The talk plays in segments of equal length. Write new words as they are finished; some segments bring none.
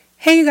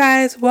Hey you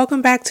guys,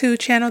 welcome back to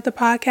Channel the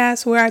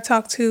Podcast where I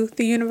talk to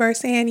the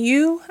universe and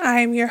you.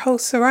 I am your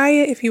host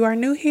Sariyah if you are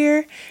new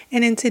here,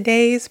 and in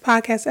today's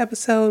podcast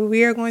episode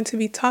we are going to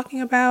be talking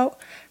about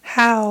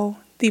how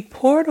the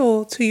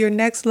portal to your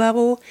next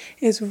level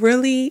is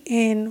really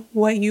in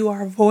what you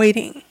are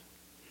avoiding.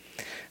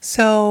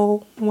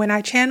 So when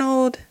I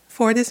channeled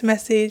for this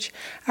message,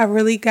 I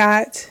really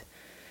got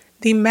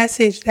the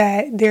message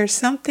that there's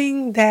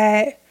something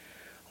that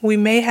we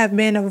may have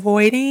been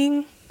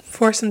avoiding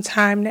for some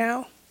time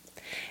now.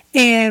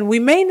 And we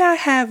may not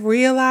have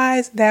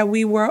realized that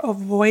we were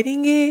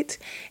avoiding it.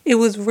 It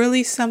was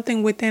really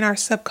something within our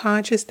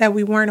subconscious that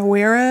we weren't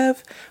aware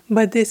of.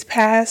 But this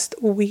past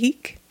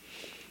week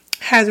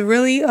has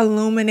really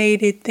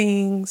illuminated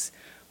things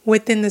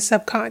within the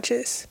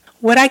subconscious.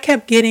 What I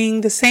kept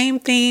getting, the same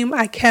theme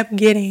I kept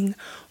getting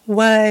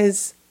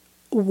was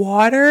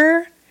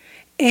water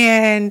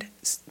and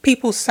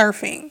people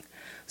surfing.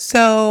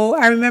 So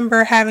I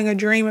remember having a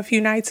dream a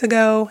few nights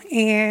ago,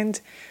 and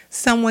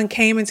someone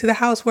came into the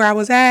house where I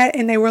was at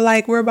and they were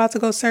like, "We're about to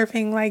go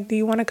surfing. Like, do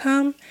you want to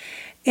come?"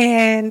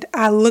 And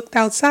I looked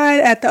outside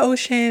at the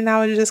ocean and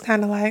I was just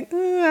kind of like,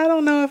 I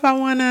don't know if I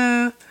want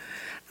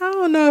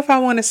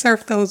to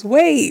surf those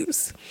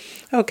waves.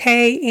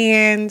 Okay.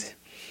 And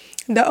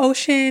the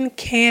ocean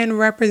can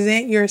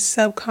represent your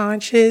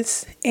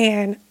subconscious,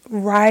 and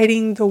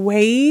riding the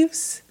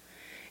waves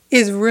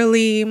is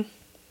really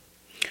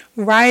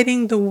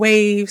riding the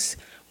waves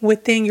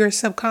within your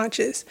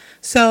subconscious.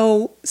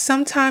 So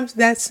sometimes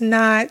that's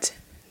not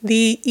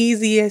the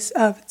easiest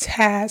of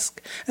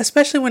tasks,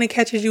 especially when it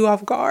catches you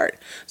off guard.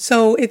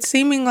 So it's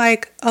seeming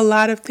like a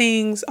lot of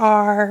things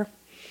are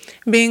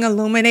being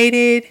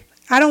illuminated.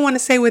 I don't want to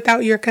say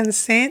without your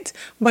consent,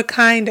 but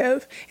kind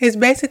of. It's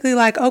basically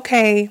like,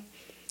 okay,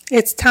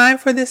 it's time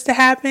for this to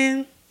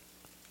happen.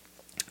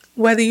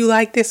 Whether you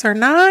like this or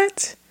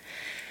not,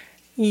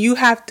 you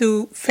have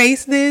to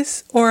face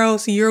this, or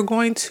else you're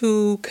going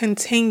to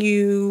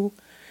continue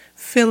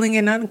feeling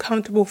an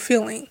uncomfortable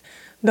feeling.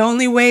 The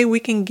only way we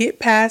can get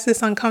past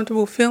this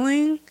uncomfortable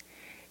feeling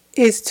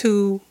is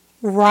to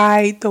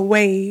ride the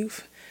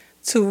wave,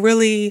 to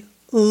really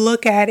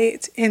look at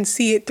it and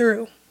see it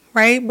through,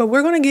 right? But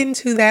we're going to get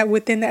into that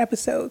within the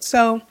episode.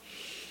 So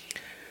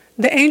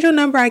the angel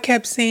number I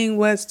kept seeing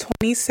was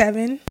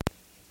 27.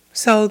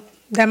 So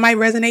that might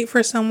resonate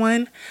for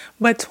someone,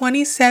 but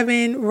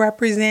 27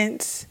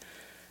 represents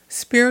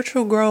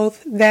spiritual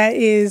growth that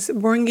is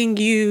bringing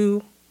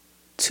you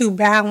to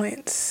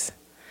balance.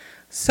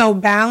 So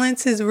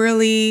balance is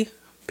really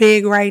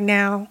big right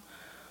now,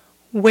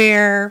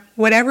 where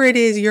whatever it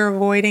is you're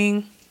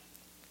avoiding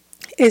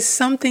is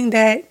something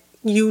that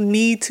you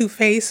need to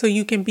face so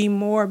you can be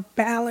more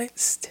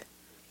balanced.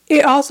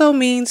 It also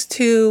means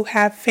to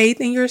have faith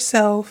in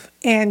yourself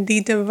and the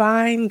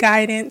divine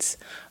guidance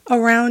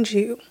around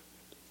you.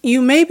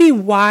 You may be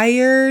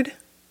wired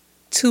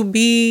to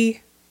be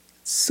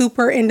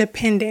super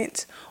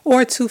independent,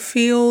 or to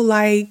feel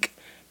like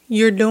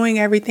you're doing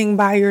everything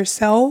by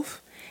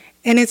yourself.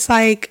 And it's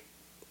like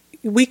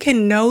we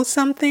can know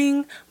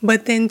something,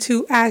 but then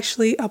to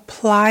actually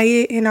apply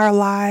it in our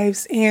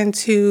lives and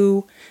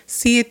to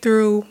see it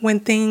through when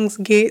things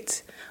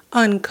get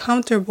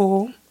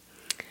uncomfortable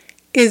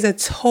is a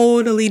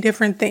totally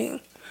different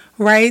thing,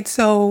 right?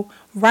 So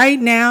right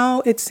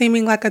now, it's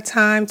seeming like a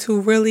time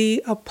to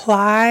really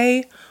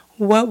apply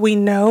what we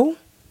know.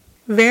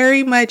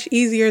 Very much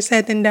easier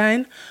said than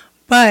done.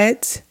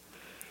 But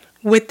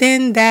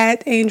within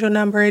that angel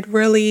number, it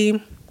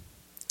really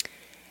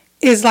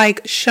is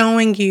like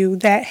showing you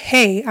that,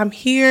 hey, I'm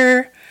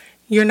here.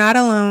 You're not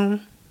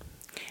alone.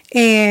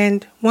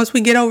 And once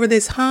we get over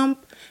this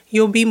hump,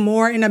 you'll be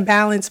more in a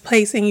balanced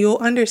place, and you'll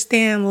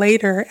understand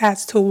later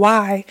as to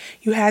why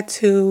you had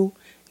to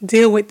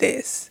deal with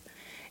this.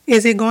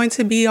 Is it going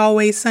to be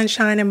always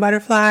sunshine and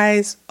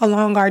butterflies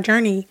along our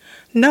journey?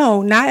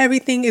 No, not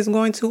everything is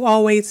going to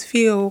always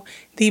feel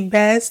the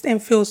best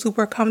and feel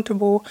super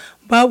comfortable.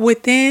 But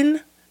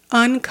within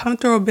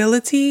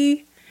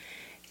uncomfortability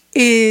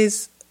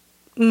is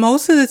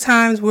most of the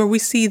times where we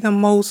see the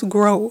most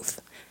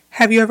growth.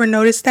 Have you ever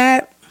noticed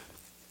that?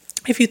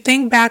 If you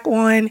think back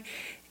on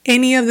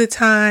any of the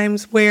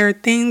times where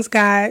things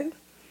got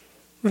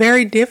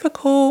very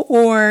difficult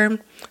or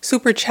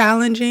super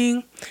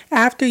challenging,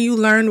 after you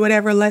learned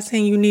whatever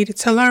lesson you needed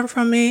to learn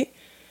from it,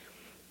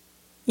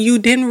 you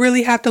didn't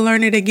really have to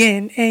learn it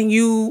again, and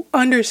you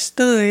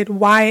understood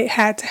why it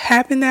had to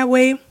happen that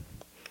way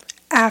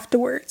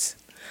afterwards.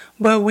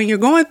 But when you're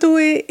going through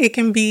it, it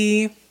can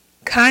be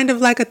kind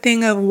of like a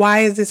thing of, why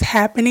is this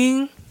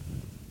happening?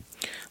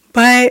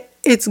 But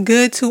it's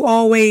good to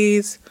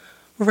always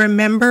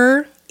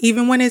remember,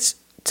 even when it's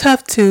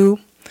tough to,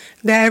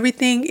 that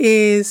everything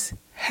is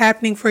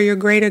happening for your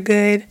greater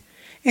good,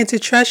 and to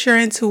trust your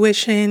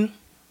intuition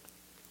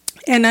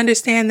and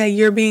understand that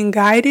you're being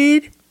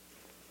guided,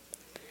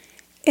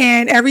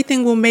 and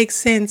everything will make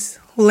sense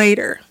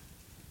later.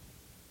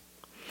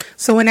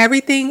 So when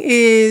everything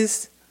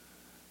is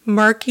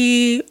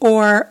murky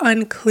or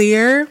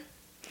unclear,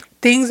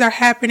 things are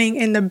happening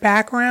in the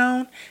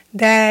background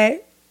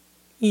that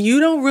you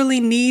don't really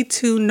need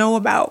to know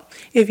about.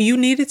 If you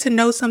needed to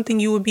know something,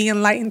 you would be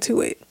enlightened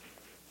to it.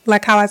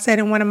 Like how I said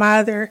in one of my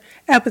other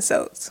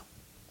episodes.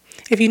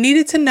 If you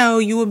needed to know,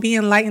 you will be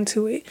enlightened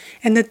to it.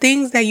 And the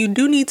things that you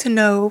do need to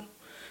know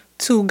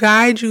to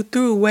guide you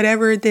through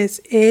whatever this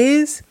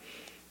is,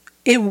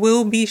 it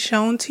will be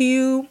shown to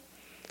you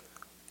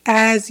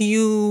as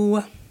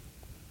you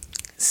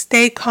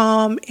stay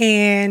calm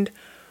and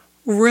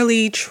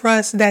really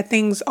trust that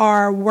things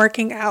are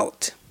working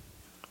out.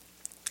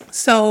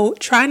 So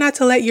try not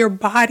to let your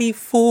body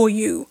fool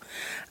you.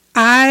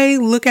 I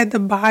look at the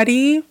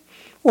body,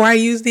 or I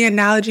use the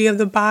analogy of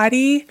the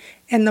body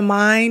and the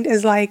mind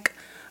as like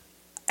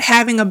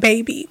having a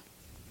baby.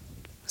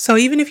 So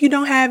even if you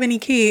don't have any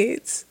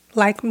kids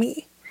like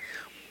me,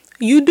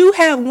 you do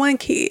have one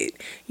kid.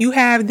 You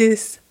have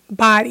this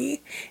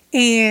body.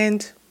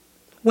 And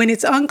when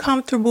it's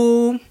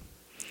uncomfortable,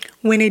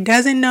 when it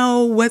doesn't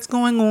know what's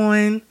going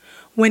on,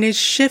 when it's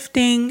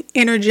shifting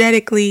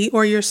energetically,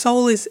 or your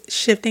soul is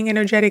shifting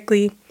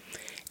energetically,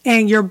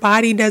 and your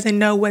body doesn't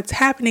know what's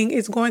happening,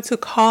 it's going to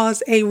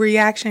cause a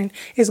reaction.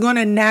 It's going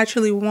to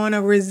naturally want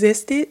to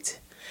resist it.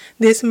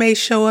 This may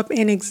show up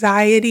in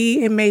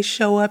anxiety. It may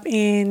show up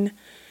in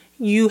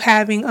you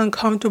having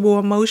uncomfortable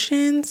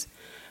emotions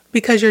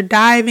because you're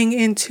diving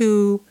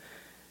into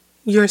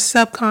your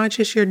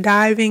subconscious. You're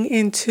diving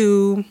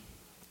into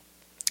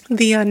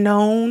the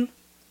unknown.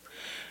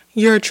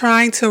 You're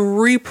trying to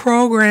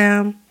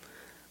reprogram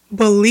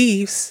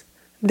beliefs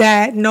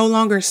that no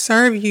longer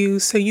serve you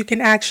so you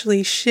can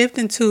actually shift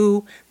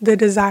into the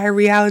desired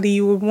reality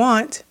you would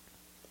want.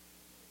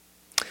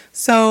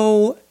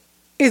 So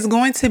it's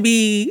going to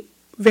be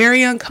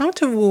very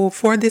uncomfortable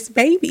for this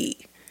baby,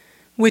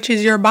 which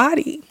is your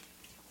body.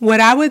 What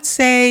I would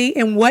say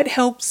and what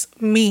helps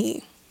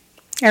me,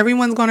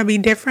 everyone's going to be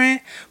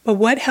different, but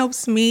what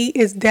helps me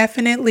is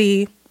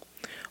definitely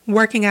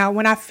working out.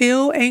 When I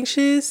feel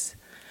anxious,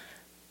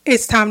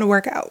 it's time to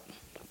work out,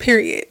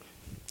 period.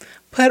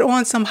 Put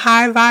on some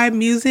high vibe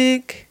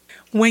music.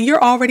 When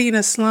you're already in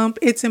a slump,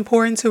 it's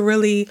important to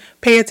really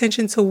pay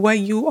attention to what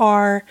you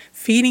are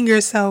feeding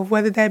yourself,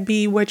 whether that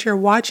be what you're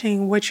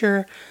watching, what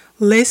you're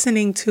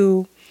listening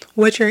to,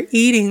 what you're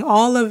eating.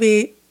 All of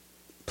it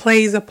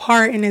plays a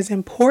part and is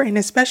important,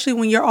 especially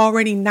when you're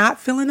already not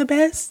feeling the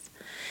best.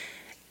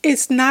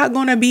 It's not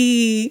going to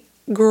be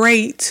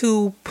great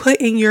to put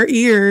in your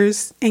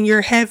ears, in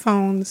your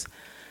headphones,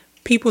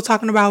 people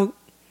talking about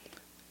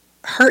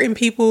hurting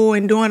people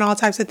and doing all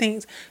types of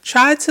things.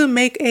 Try to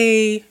make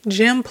a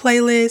gym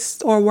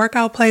playlist or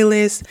workout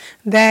playlist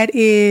that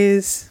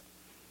is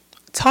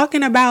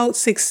talking about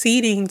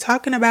succeeding,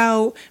 talking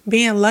about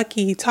being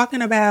lucky,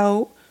 talking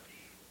about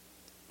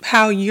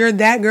how you're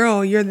that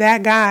girl, you're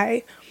that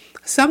guy.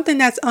 Something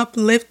that's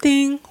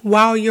uplifting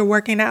while you're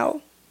working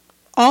out.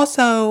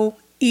 Also,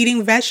 eating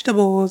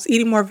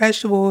more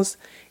vegetables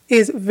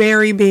is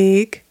very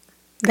big.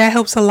 That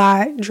helps a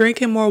lot.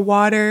 Drinking more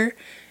water,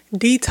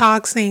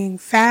 detoxing,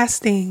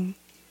 fasting,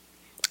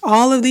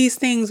 all of these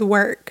things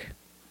work.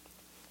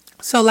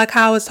 So like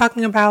how I was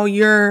talking about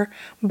your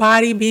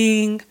body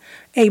being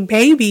a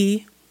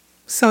baby,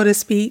 so to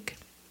speak,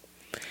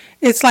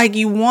 it's like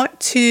you want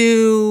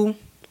to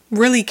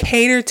really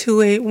cater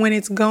to it when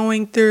it's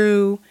going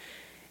through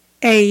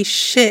a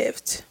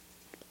shift.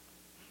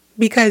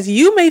 Because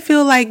you may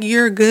feel like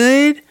you're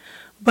good,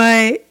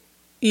 but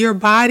your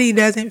body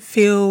doesn't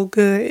feel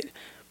good.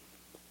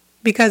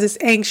 Because it's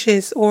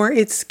anxious or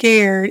it's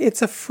scared,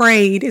 it's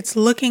afraid, it's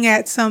looking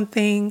at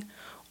something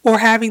or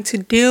having to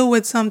deal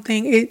with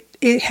something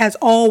it has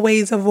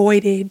always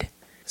avoided.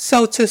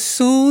 So to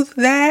soothe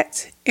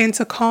that and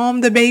to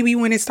calm the baby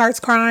when it starts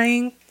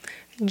crying,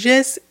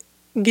 just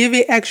give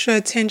it extra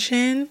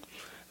attention.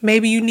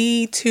 Maybe you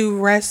need to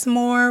rest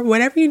more,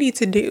 whatever you need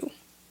to do.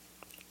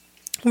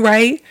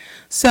 Right?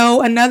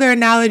 So another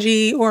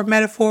analogy or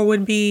metaphor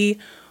would be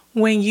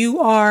when you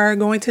are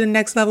going to the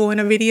next level in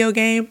a video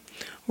game.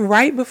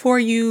 Right before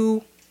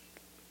you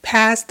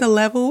pass the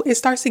level, it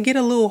starts to get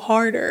a little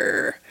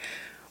harder.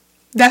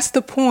 That's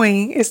the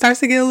point. It starts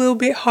to get a little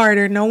bit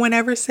harder. No one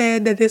ever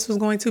said that this was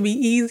going to be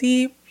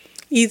easy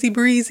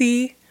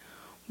breezy,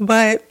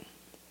 but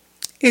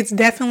it's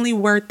definitely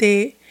worth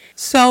it.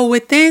 So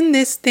within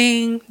this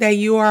thing that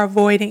you are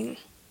avoiding,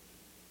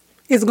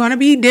 it's going to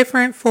be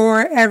different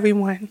for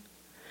everyone,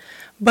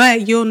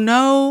 but you'll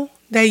know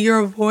that you're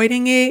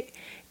avoiding it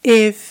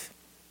if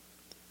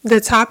the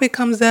topic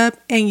comes up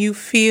and you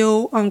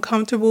feel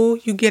uncomfortable,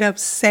 you get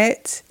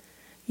upset,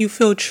 you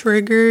feel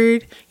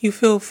triggered, you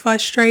feel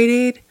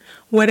frustrated.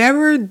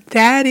 Whatever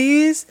that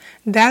is,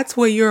 that's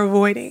what you're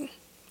avoiding.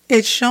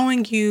 It's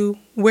showing you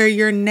where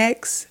your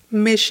next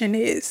mission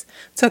is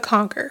to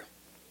conquer,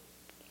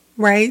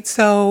 right?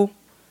 So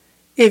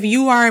if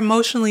you are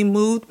emotionally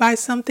moved by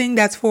something,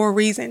 that's for a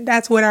reason.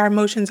 That's what our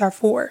emotions are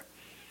for.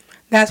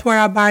 That's what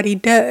our body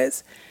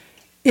does.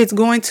 It's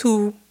going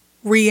to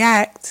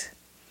react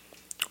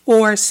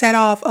or set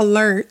off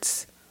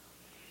alerts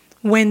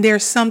when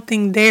there's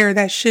something there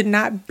that should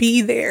not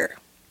be there.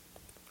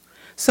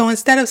 So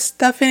instead of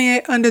stuffing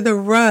it under the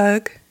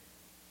rug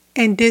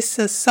and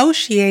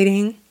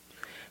disassociating,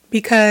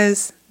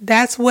 because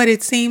that's what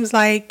it seems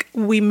like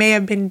we may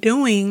have been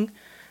doing,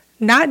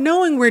 not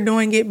knowing we're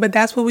doing it, but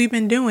that's what we've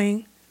been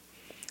doing,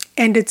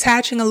 and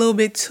detaching a little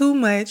bit too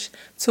much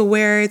to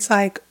where it's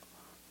like,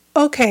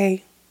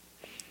 okay,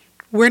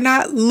 we're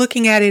not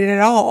looking at it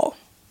at all.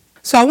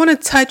 So I want to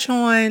touch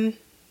on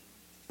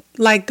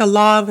like the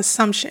law of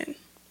assumption,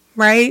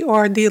 right?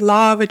 Or the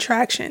law of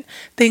attraction,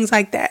 things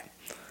like that.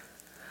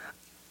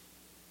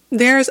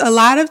 There's a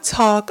lot of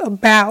talk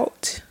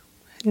about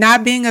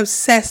not being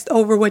obsessed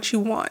over what you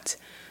want,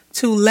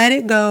 to let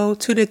it go,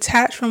 to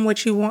detach from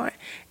what you want.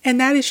 And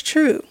that is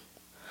true.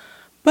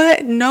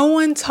 But no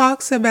one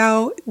talks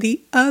about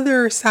the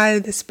other side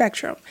of the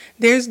spectrum.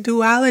 There's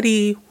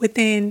duality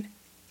within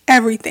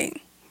everything,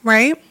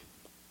 right?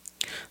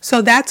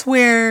 So that's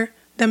where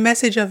the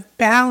message of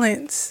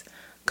balance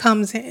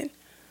comes in.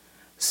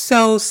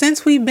 So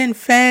since we've been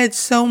fed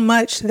so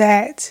much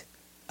that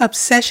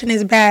obsession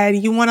is bad,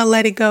 you want to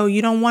let it go,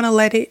 you don't want to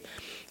let it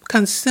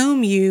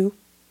consume you,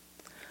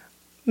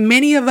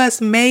 many of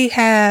us may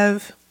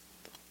have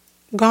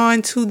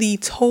gone to the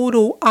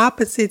total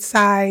opposite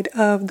side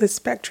of the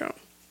spectrum,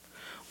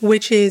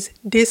 which is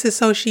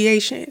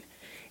disassociation,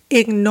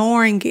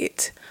 ignoring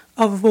it,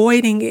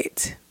 avoiding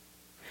it,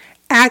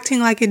 acting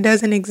like it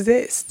doesn't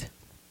exist.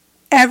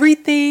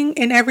 Everything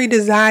and every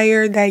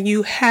desire that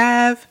you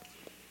have,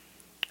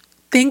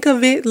 think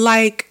of it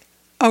like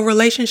a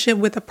relationship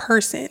with a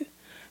person,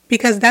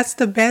 because that's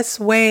the best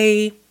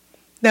way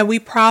that we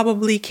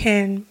probably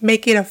can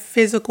make it a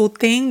physical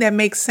thing that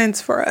makes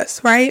sense for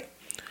us, right?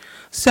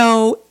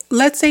 So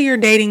let's say you're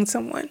dating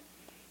someone.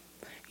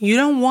 You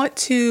don't want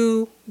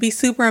to be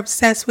super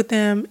obsessed with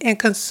them and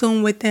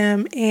consumed with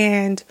them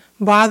and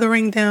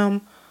bothering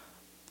them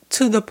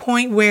to the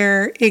point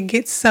where it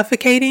gets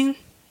suffocating.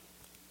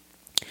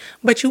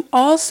 But you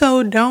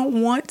also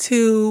don't want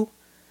to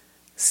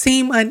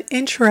seem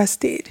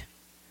uninterested,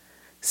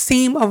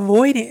 seem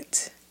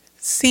avoidant,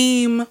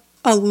 seem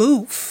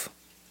aloof.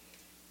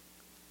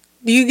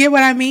 Do you get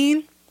what I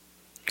mean?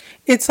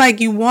 It's like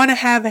you want to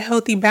have a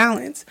healthy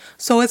balance.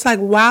 So it's like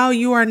while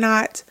you are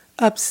not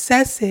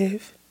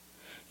obsessive,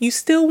 you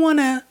still want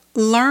to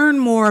learn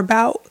more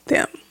about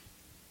them.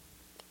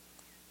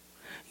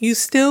 You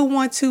still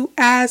want to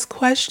ask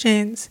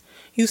questions.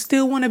 You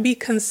still want to be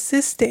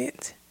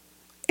consistent.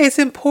 It's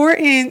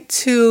important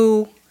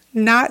to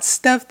not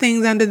stuff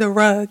things under the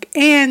rug.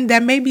 And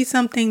that may be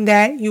something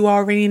that you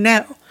already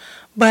know.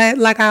 But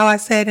like how I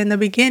said in the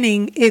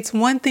beginning, it's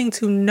one thing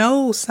to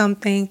know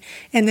something,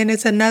 and then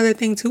it's another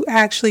thing to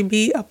actually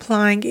be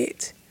applying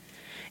it.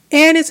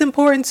 And it's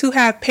important to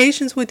have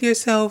patience with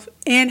yourself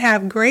and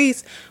have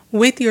grace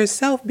with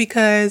yourself,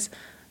 because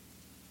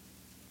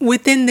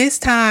within this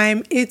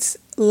time, it's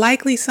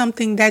likely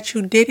something that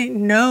you didn't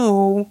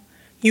know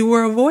you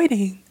were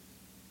avoiding.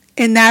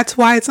 And that's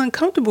why it's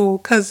uncomfortable,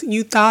 because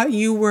you thought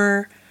you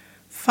were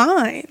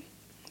fine.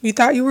 You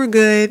thought you were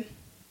good.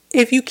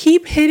 If you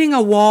keep hitting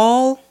a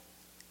wall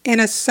in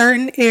a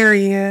certain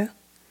area,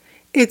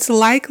 it's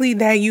likely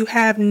that you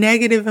have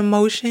negative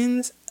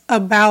emotions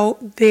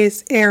about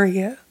this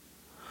area,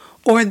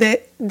 or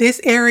that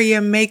this area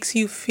makes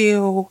you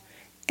feel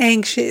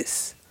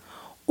anxious,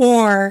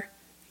 or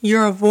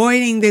you're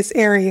avoiding this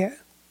area.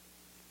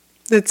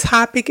 The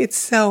topic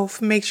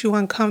itself makes you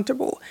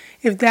uncomfortable.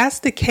 If that's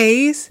the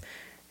case,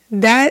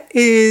 that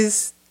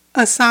is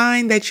a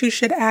sign that you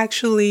should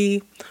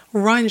actually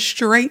run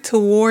straight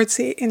towards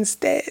it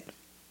instead.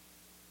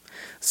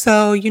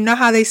 So you know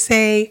how they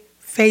say,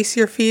 face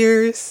your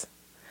fears?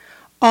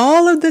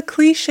 All of the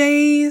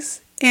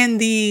cliches and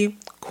the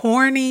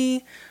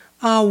corny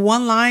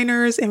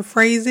one-liners and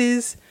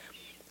phrases,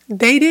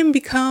 they didn't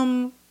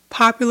become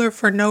popular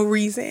for no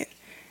reason.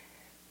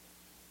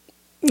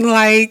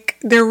 Like,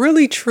 they're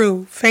really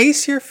true.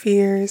 Face your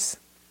fears.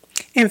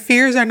 And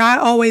fears are not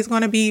always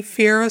going to be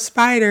fear of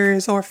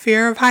spiders or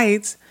fear of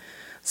heights.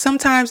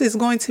 Sometimes it's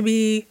going to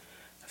be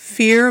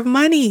fear of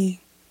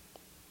money,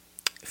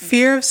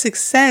 fear of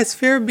success,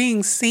 fear of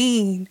being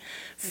seen,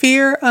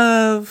 fear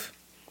of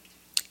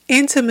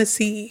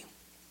intimacy,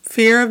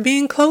 fear of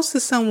being close to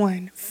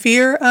someone,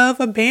 fear of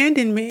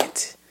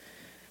abandonment,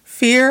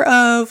 fear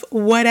of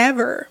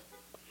whatever.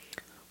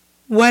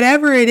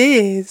 Whatever it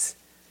is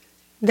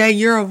that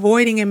you're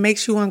avoiding and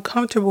makes you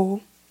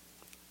uncomfortable,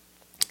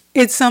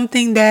 it's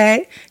something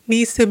that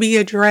needs to be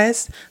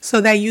addressed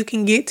so that you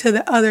can get to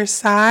the other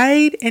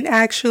side and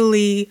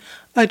actually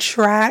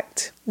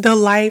attract the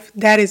life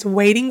that is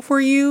waiting for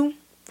you,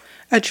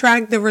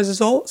 attract the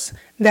results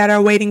that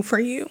are waiting for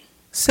you.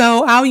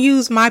 So I'll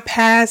use my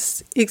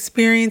past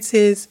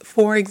experiences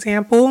for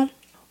example.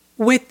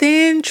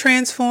 Within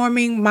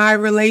transforming my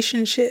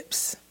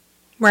relationships,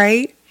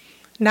 right?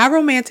 Not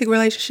romantic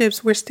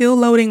relationships, we're still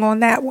loading on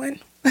that one,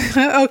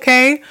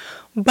 okay?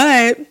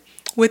 But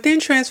within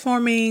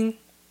transforming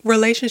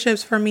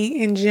relationships for me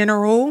in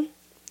general,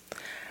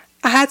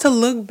 I had to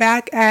look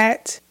back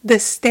at the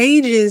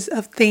stages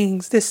of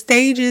things, the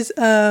stages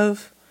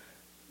of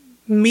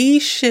me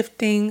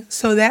shifting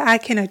so that I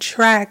can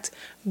attract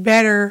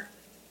better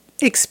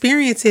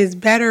experiences,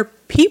 better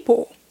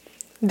people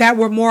that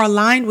were more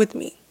aligned with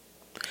me.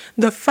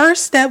 The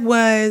first step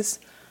was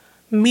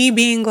me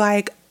being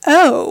like,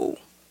 oh,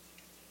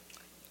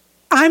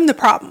 I'm the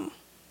problem.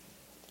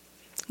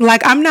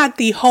 Like, I'm not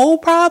the whole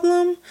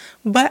problem,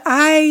 but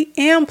I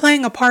am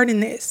playing a part in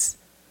this.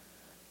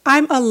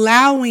 I'm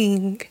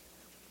allowing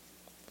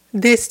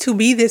this to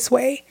be this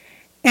way.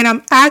 And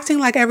I'm acting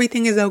like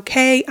everything is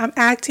okay. I'm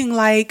acting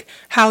like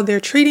how they're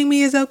treating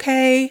me is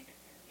okay.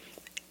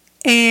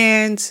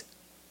 And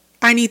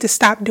I need to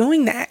stop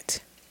doing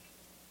that.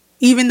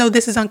 Even though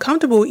this is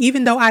uncomfortable,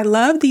 even though I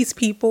love these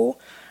people,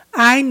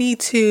 I need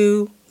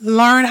to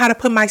learn how to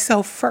put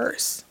myself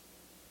first.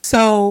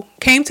 So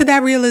came to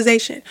that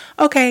realization.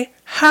 Okay,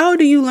 how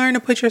do you learn to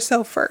put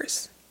yourself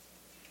first?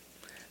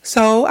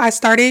 So I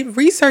started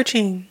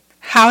researching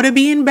how to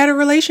be in better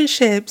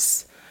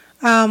relationships.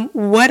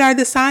 What are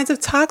the signs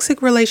of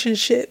toxic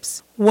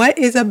relationships? What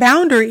is a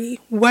boundary?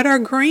 What are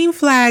green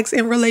flags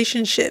in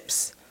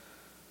relationships?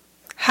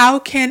 How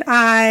can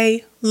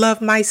I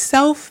love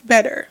myself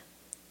better?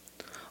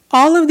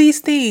 All of these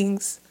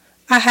things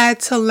I had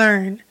to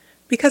learn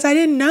because I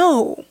didn't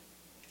know.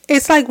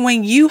 It's like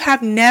when you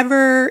have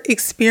never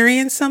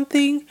experienced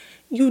something,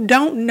 you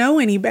don't know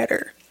any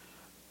better.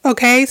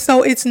 Okay,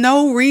 so it's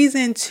no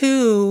reason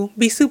to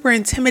be super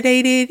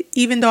intimidated,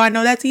 even though I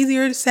know that's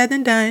easier said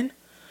than done.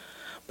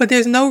 But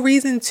there's no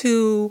reason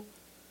to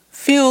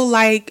feel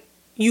like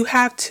you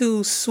have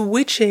to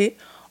switch it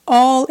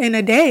all in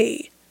a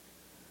day.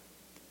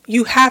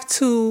 You have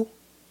to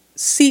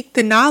seek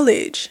the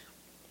knowledge.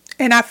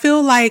 And I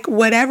feel like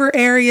whatever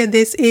area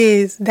this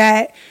is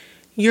that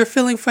you're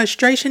feeling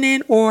frustration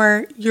in,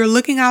 or you're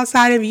looking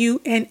outside of you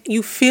and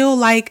you feel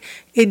like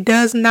it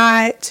does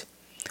not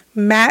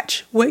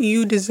match what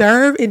you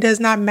deserve, it does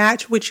not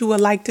match what you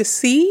would like to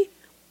see,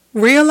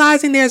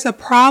 realizing there's a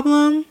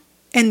problem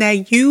and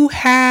that you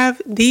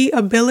have the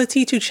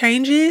ability to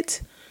change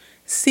it,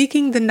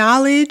 seeking the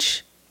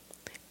knowledge,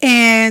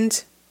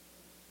 and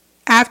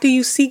after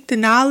you seek the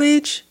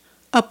knowledge,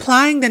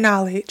 applying the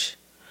knowledge.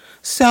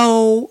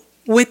 So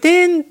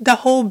within the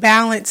whole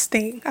balance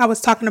thing I was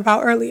talking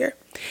about earlier,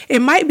 it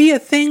might be a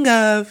thing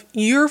of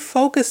you're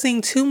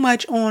focusing too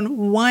much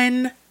on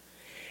one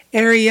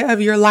area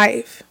of your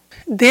life.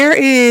 There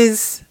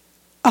is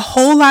a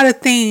whole lot of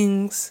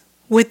things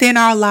within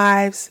our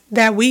lives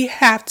that we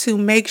have to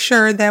make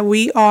sure that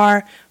we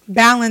are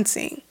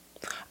balancing.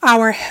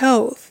 Our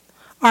health,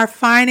 our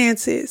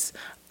finances,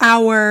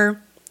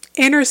 our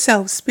inner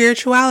self,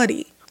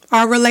 spirituality,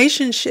 our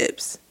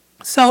relationships.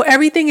 So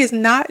everything is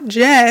not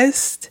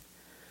just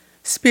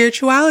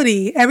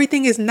spirituality.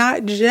 Everything is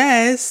not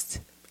just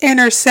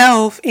inner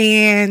self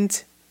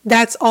and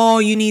that's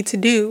all you need to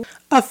do.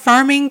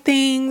 Affirming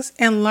things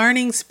and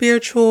learning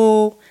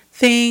spiritual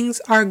things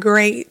are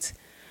great.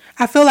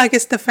 I feel like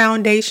it's the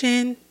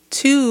foundation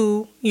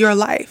to your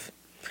life.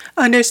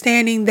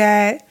 Understanding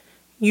that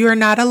you're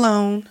not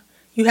alone.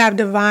 You have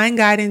divine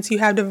guidance. You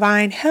have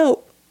divine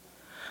help.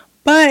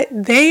 But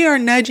they are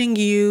nudging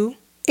you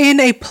in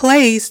a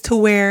place to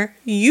where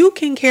you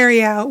can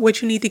carry out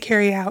what you need to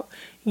carry out.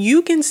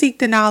 You can seek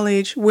the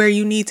knowledge where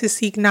you need to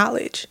seek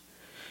knowledge.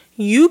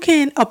 You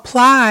can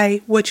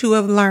apply what you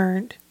have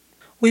learned.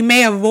 We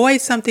may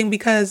avoid something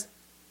because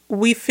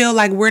we feel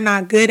like we're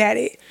not good at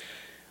it.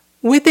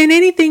 Within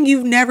anything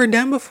you've never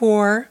done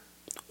before,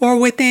 or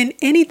within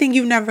anything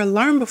you've never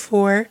learned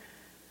before,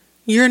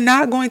 you're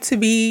not going to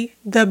be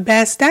the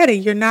best at it.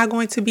 You're not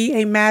going to be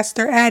a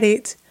master at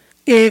it.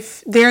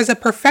 If there's a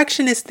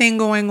perfectionist thing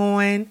going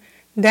on,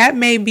 that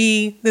may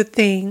be the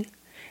thing.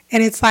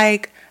 And it's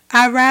like,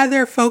 I'd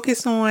rather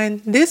focus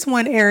on this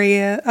one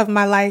area of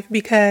my life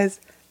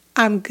because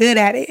I'm good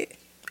at it.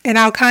 And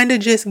I'll kind of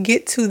just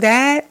get to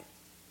that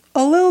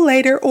a little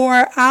later,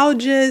 or I'll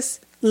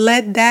just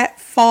let that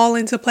fall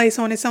into place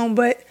on its own.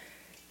 But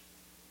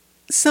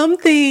some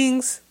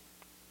things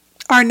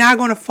are not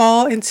going to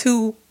fall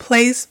into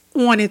place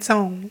on its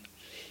own.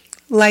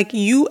 Like,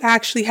 you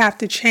actually have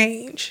to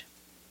change.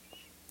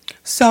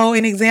 So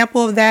an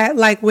example of that,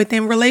 like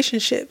within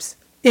relationships,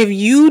 if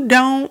you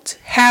don't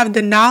have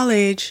the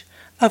knowledge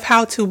of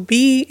how to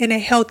be in a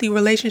healthy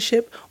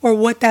relationship or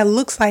what that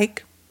looks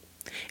like,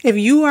 if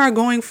you are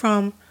going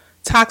from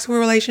toxic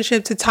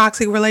relationship to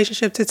toxic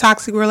relationship to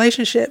toxic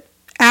relationship,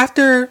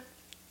 after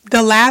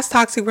the last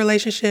toxic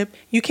relationship,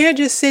 you can't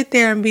just sit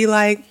there and be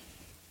like,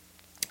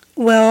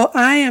 well,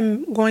 I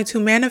am going to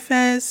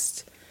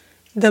manifest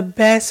the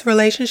best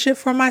relationship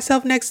for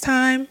myself next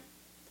time,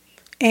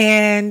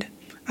 and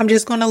I'm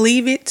just going to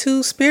leave it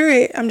to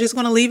spirit. I'm just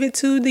going to leave it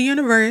to the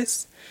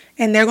universe,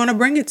 and they're going to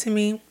bring it to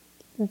me.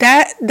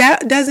 That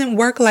doesn't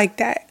work like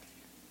that.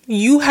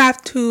 You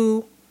have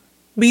to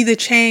be the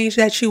change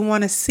that you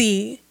want to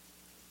see,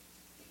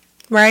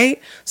 right?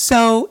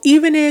 So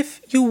even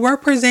if you were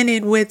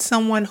presented with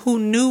someone who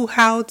knew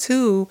how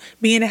to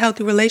be in a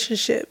healthy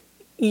relationship,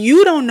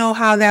 you don't know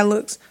how that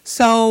looks.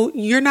 So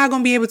you're not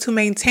going to be able to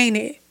maintain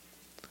it.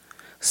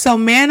 So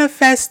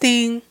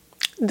manifesting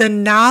the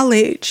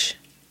knowledge,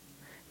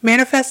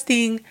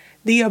 manifesting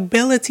the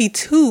ability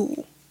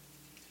to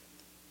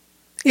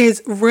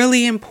is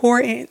really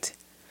important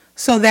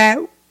so that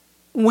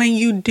when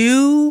you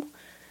do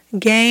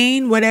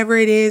gain whatever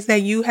it is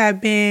that you have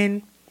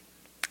been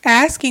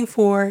asking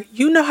for,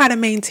 you know how to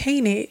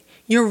maintain it.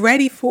 You're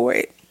ready for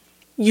it.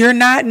 You're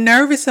not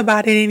nervous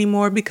about it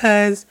anymore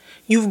because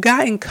you've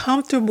gotten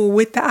comfortable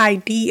with the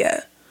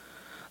idea.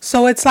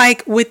 So it's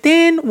like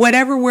within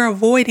whatever we're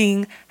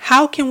avoiding,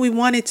 how can we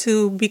want it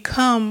to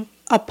become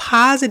a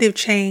positive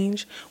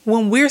change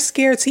when we're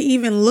scared to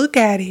even look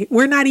at it?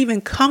 We're not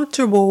even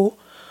comfortable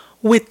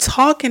with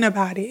talking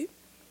about it.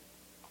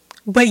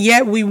 But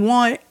yet we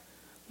want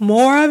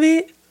more of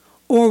it,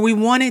 or we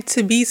want it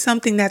to be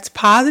something that's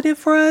positive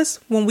for us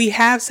when we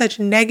have such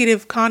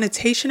negative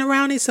connotation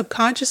around it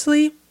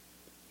subconsciously.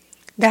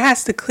 That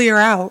has to clear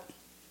out,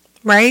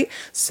 right?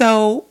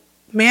 So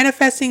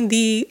manifesting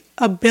the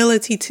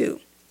ability to.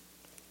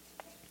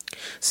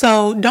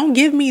 So don't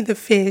give me the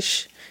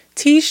fish.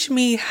 Teach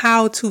me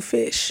how to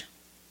fish.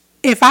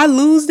 If I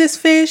lose this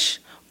fish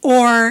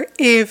or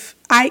if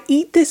I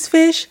eat this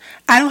fish,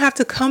 I don't have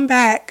to come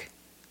back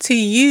to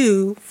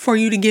you for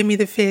you to give me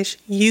the fish,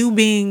 you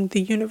being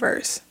the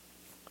universe.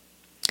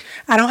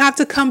 I don't have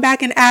to come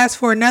back and ask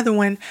for another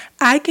one.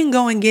 I can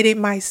go and get it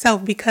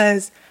myself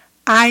because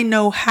I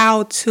know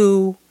how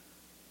to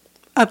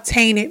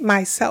obtain it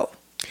myself.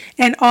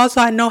 And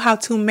also I know how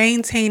to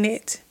maintain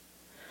it.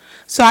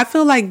 So I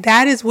feel like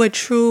that is what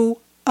true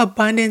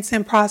abundance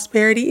and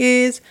prosperity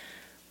is.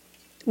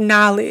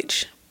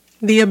 Knowledge.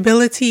 The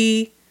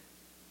ability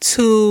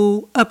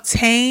to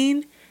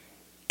obtain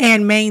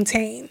and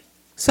maintain.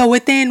 So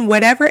within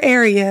whatever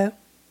area,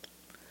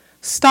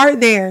 start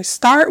there.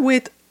 Start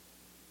with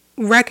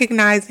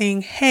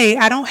recognizing, hey,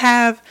 I don't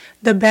have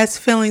the best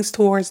feelings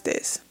towards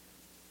this.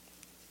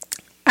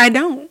 I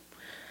don't.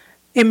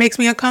 It makes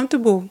me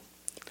uncomfortable.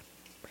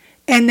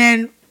 And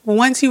then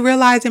once you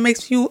realize it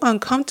makes you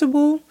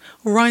uncomfortable,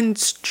 run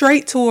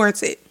straight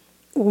towards it.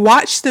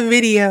 Watch the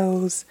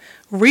videos,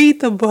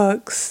 read the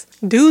books,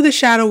 do the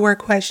shadow work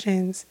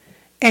questions,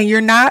 and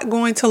you're not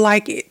going to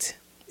like it.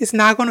 It's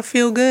not going to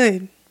feel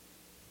good.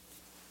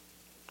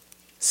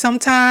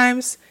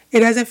 Sometimes it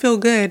doesn't feel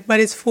good, but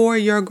it's for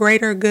your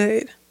greater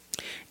good.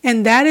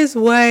 And that is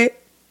what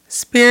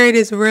Spirit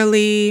is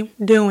really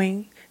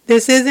doing.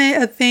 This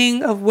isn't a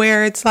thing of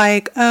where it's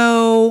like,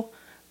 oh,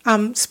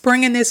 I'm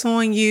springing this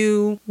on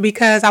you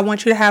because I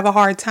want you to have a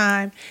hard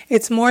time.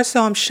 It's more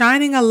so I'm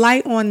shining a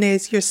light on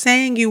this. You're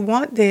saying you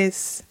want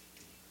this.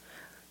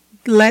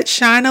 Let's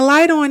shine a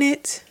light on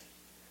it.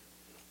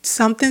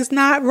 Something's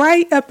not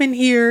right up in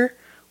here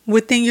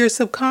within your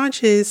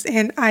subconscious,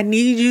 and I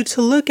need you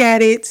to look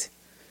at it.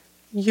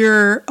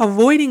 You're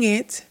avoiding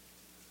it.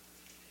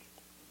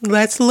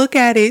 Let's look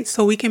at it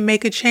so we can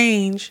make a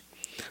change.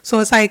 So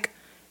it's like,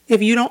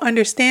 if you don't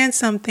understand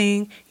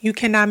something, you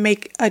cannot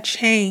make a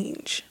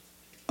change.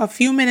 A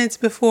few minutes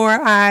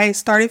before I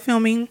started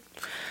filming,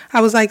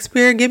 I was like,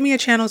 Spirit, give me a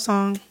channel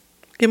song.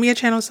 Give me a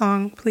channel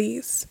song,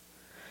 please.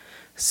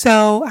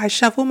 So I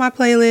shuffled my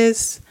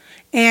playlist,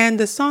 and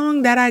the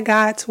song that I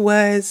got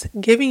was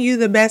Giving You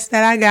the Best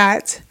That I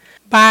Got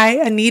by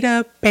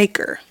Anita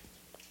Baker.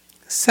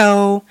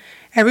 So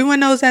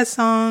everyone knows that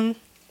song.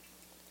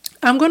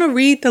 I'm going to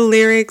read the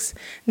lyrics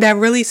that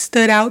really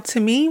stood out to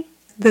me.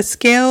 The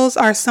scales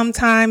are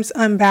sometimes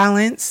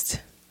unbalanced,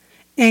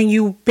 and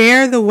you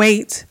bear the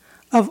weight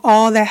of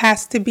all that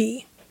has to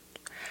be.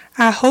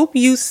 I hope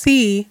you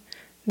see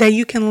that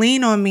you can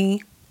lean on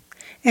me,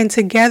 and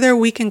together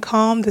we can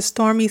calm the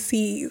stormy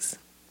seas.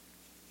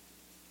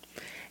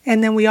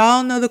 And then we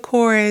all know the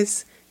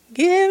chorus,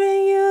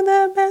 giving you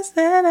the best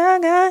that I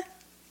got,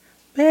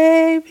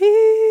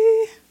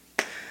 baby.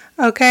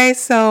 Okay,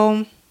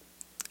 so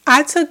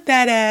I took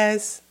that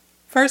as,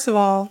 first of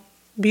all,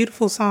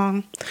 beautiful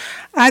song.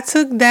 I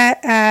took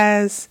that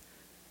as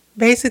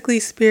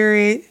basically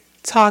Spirit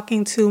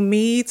talking to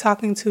me,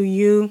 talking to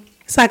you.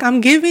 It's like,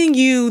 I'm giving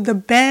you the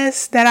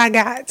best that I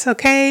got,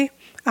 okay?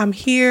 I'm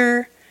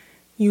here.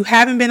 You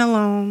haven't been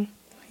alone.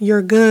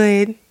 You're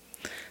good.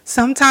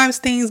 Sometimes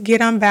things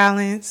get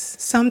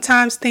unbalanced.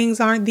 Sometimes things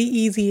aren't the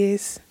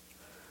easiest.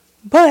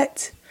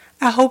 But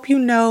I hope you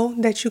know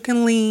that you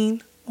can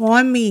lean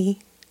on me.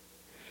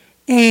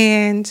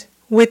 And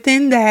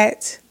within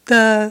that,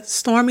 the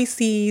stormy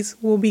seas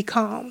will be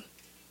calm.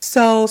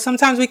 So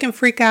sometimes we can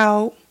freak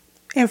out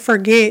and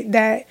forget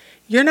that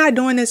you're not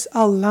doing this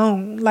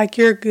alone. Like,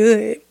 you're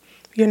good.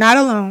 You're not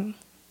alone.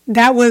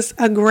 That was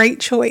a great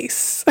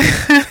choice.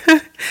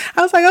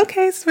 I was like,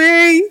 okay,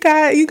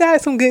 Spirit, you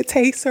got some good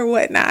taste or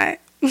whatnot.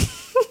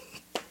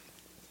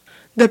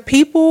 The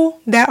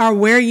people that are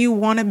where you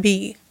want to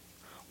be,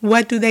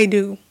 what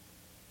do?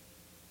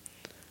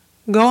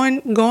 Go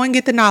and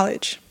get the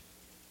knowledge.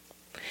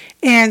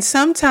 And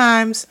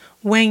sometimes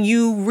when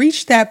you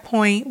reach that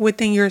point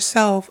within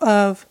yourself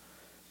of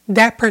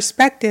that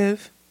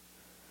perspective,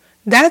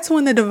 that's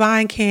when the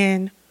divine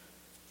can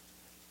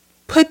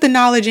put the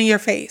knowledge in your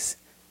face.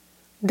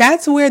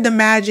 That's where the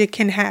magic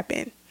can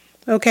happen.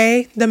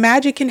 Okay? The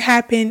magic can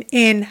happen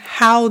in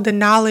how the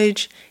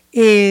knowledge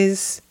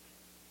is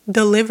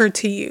delivered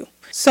to you.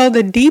 So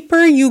the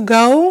deeper you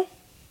go,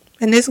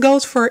 And this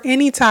goes for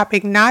any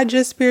topic, not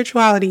just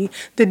spirituality.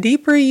 The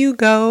deeper you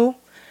go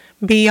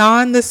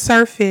beyond the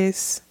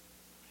surface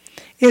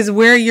is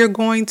where you're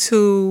going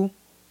to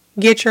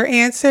get your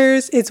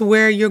answers. It's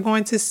where you're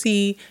going to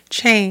see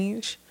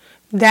change.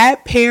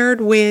 That paired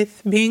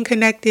with being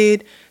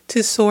connected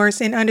to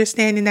source and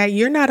understanding that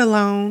you're not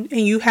alone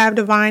and you have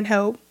divine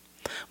help,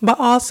 but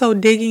also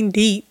digging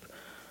deep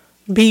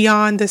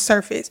beyond the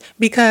surface,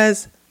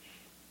 because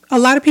a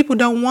lot of people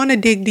don't want to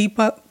dig deep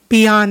up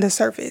beyond the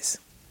surface.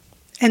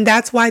 And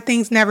that's why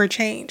things never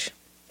change.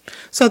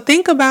 So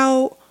think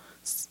about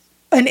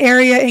an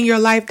area in your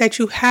life that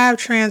you have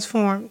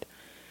transformed.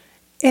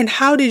 And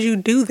how did you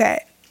do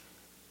that?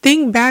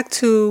 Think back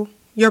to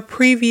your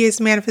previous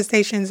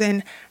manifestations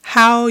and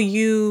how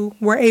you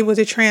were able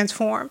to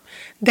transform.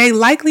 They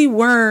likely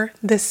were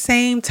the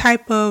same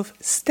type of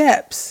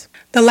steps.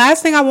 The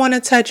last thing I want to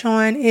touch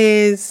on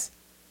is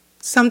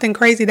something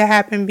crazy that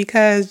happened,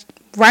 because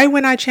right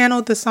when I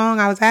channeled the song,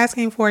 I was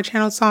asking for a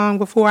channel song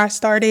before I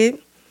started.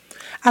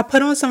 I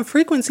put on some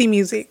frequency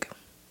music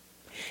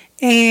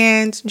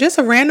and just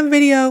a random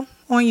video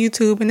on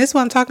YouTube. And this is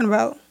what I'm talking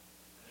about.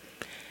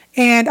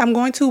 And I'm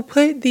going to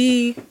put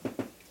the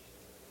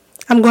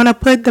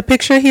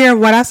picture here of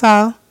what I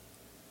saw.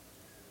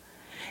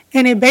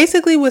 And it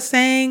basically was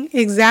saying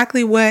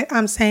exactly what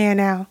I'm saying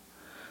now.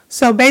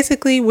 So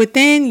basically,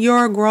 within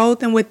your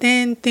growth and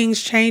within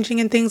things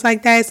changing and things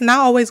like that, it's not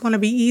always going to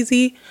be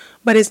easy,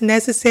 but it's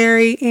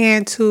necessary.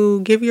 And to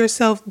give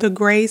yourself the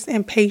grace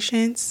and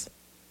patience,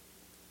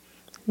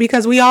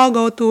 because we all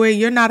go through it.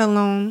 You're not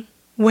alone.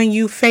 When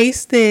you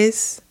face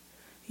this,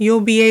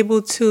 you'll be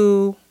able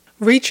to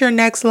reach your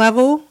next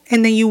level,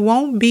 and then you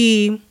won't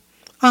be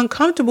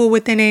uncomfortable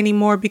with it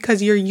anymore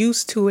because you're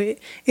used to it.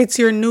 It's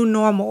your new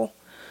normal.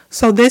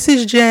 So this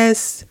is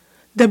just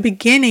the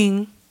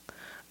beginning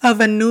of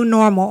a new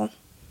normal.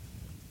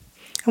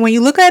 And when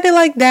you look at it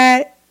like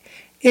that,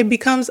 it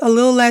becomes a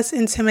little less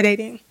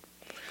intimidating.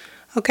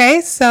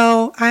 Okay,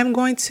 so I'm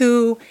going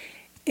to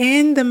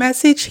end the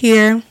message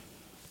here.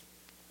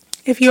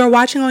 If you are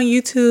watching on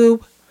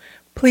YouTube,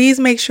 please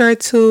make sure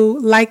to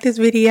like this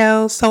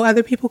video so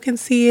other people can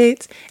see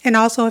it. And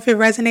also if it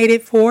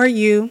resonated for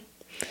you.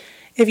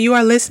 If you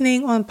are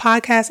listening on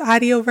podcast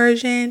audio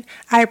version,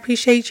 I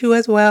appreciate you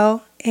as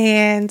well.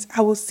 And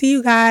I will see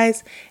you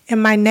guys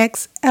in my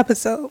next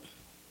episode.